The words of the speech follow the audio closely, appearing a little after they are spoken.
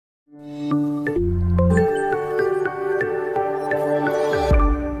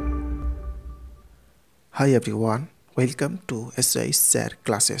Hi everyone, welcome to share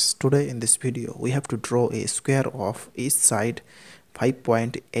classes. Today in this video we have to draw a square of each side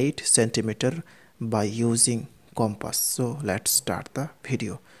 5.8 centimeter by using compass. So let's start the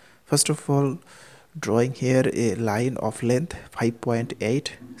video. First of all, drawing here a line of length 5.8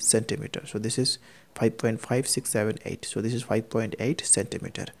 centimeter. So this is 5.5678. So this is 5.8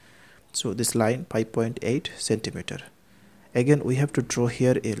 centimeter. So this line 5.8 centimeter. Again we have to draw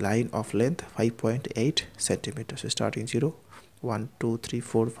here a line of length 5.8 centimeters. So starting 0 1 2 3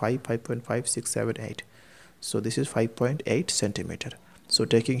 4 5 5.5 6 7 8. So this is 5.8 centimeter. So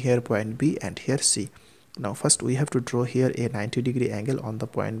taking here point B and here C. Now first we have to draw here a 90-degree angle on the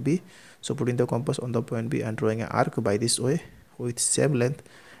point B. So putting the compass on the point B and drawing an arc by this way with same length,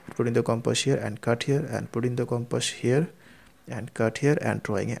 putting the compass here and cut here, and putting the compass here and cut here, and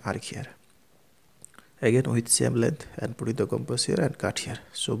drawing an arc here. Again with same length and putting the compass here and cut here.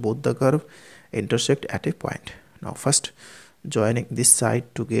 So both the curve intersect at a point. Now first joining this side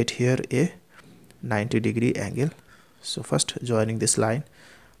to get here a 90-degree angle. So first joining this line,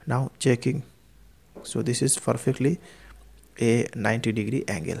 now checking. So this is perfectly a 90-degree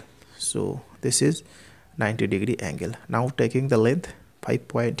angle. So this is 90-degree angle. Now taking the length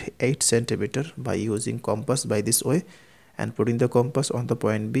 5.8 centimeter by using compass by this way and putting the compass on the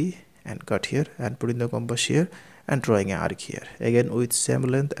point B and cut here, and putting the compass here and drawing an arc here. Again with same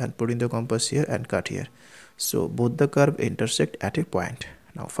length and putting the compass here and cut here. So both the curve intersect at a point.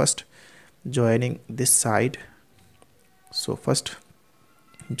 Now first joining this side. So first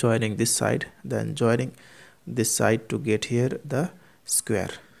joining this side, then joining this side to get here the square.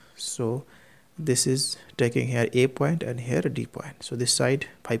 So this is taking here A point and here D point. So this side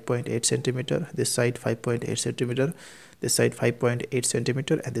 5.8 centimeter, this side 5.8 centimeter, this side 5.8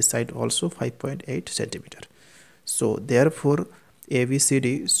 centimeter, and this side also 5.8 centimeter. So therefore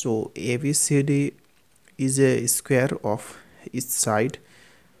ABCD, so ABCD is a square of each side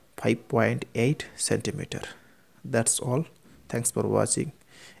 5.8 centimeter. That's all. Thanks for watching.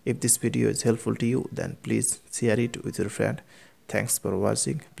 If this video is helpful to you, then please share it with your friend. Thanks for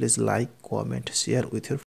watching. Please like, comment, share with your